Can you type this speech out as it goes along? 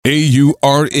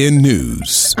AURN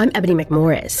News. I'm Ebony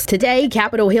McMorris. Today,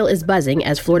 Capitol Hill is buzzing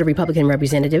as Florida Republican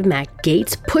Representative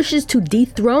Gaetz pushes to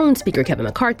dethrone Speaker Kevin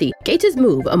McCarthy. Gaetz's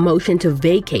move, a motion to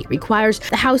vacate, requires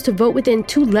the House to vote within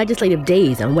 2 legislative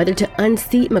days on whether to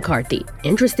unseat McCarthy.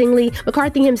 Interestingly,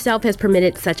 McCarthy himself has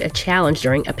permitted such a challenge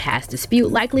during a past dispute,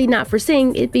 likely not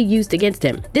foreseeing it be used against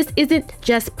him. This isn't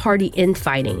just party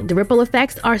infighting. The ripple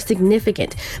effects are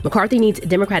significant. McCarthy needs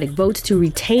Democratic votes to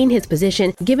retain his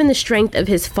position, given the strength of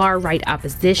his far-right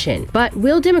opposition. But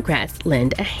will Democrats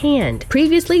lend a hand?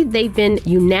 Previously, they've been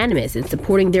unanimous in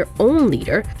supporting their own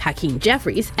leader, Hakeem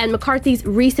Jeffries, and McCarthy's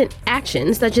recent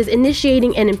actions, such as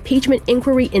initiating an impeachment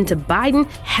inquiry into Biden,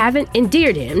 haven't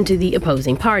endeared him to the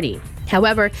opposing party.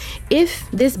 However,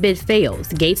 if this bid fails,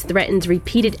 Gaetz threatens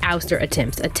repeated ouster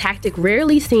attempts, a tactic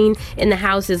rarely seen in the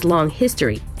House's long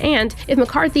history. And if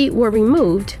McCarthy were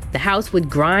removed, the House would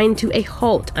grind to a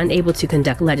halt, unable to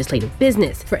conduct legislative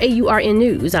business. For AURN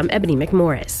News, I'm Ebony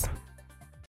McMorris.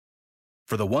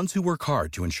 For the ones who work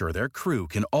hard to ensure their crew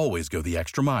can always go the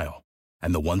extra mile,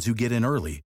 and the ones who get in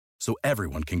early so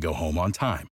everyone can go home on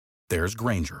time, there's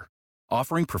Grainger,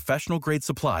 offering professional-grade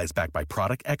supplies backed by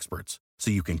product experts, so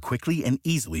you can quickly and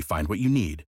easily find what you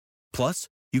need. Plus,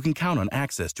 you can count on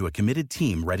access to a committed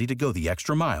team ready to go the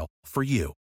extra mile for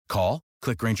you. Call,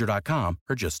 click Grainger.com,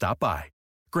 or just stop by.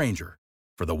 Grainger,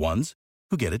 for the ones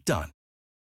who get it done.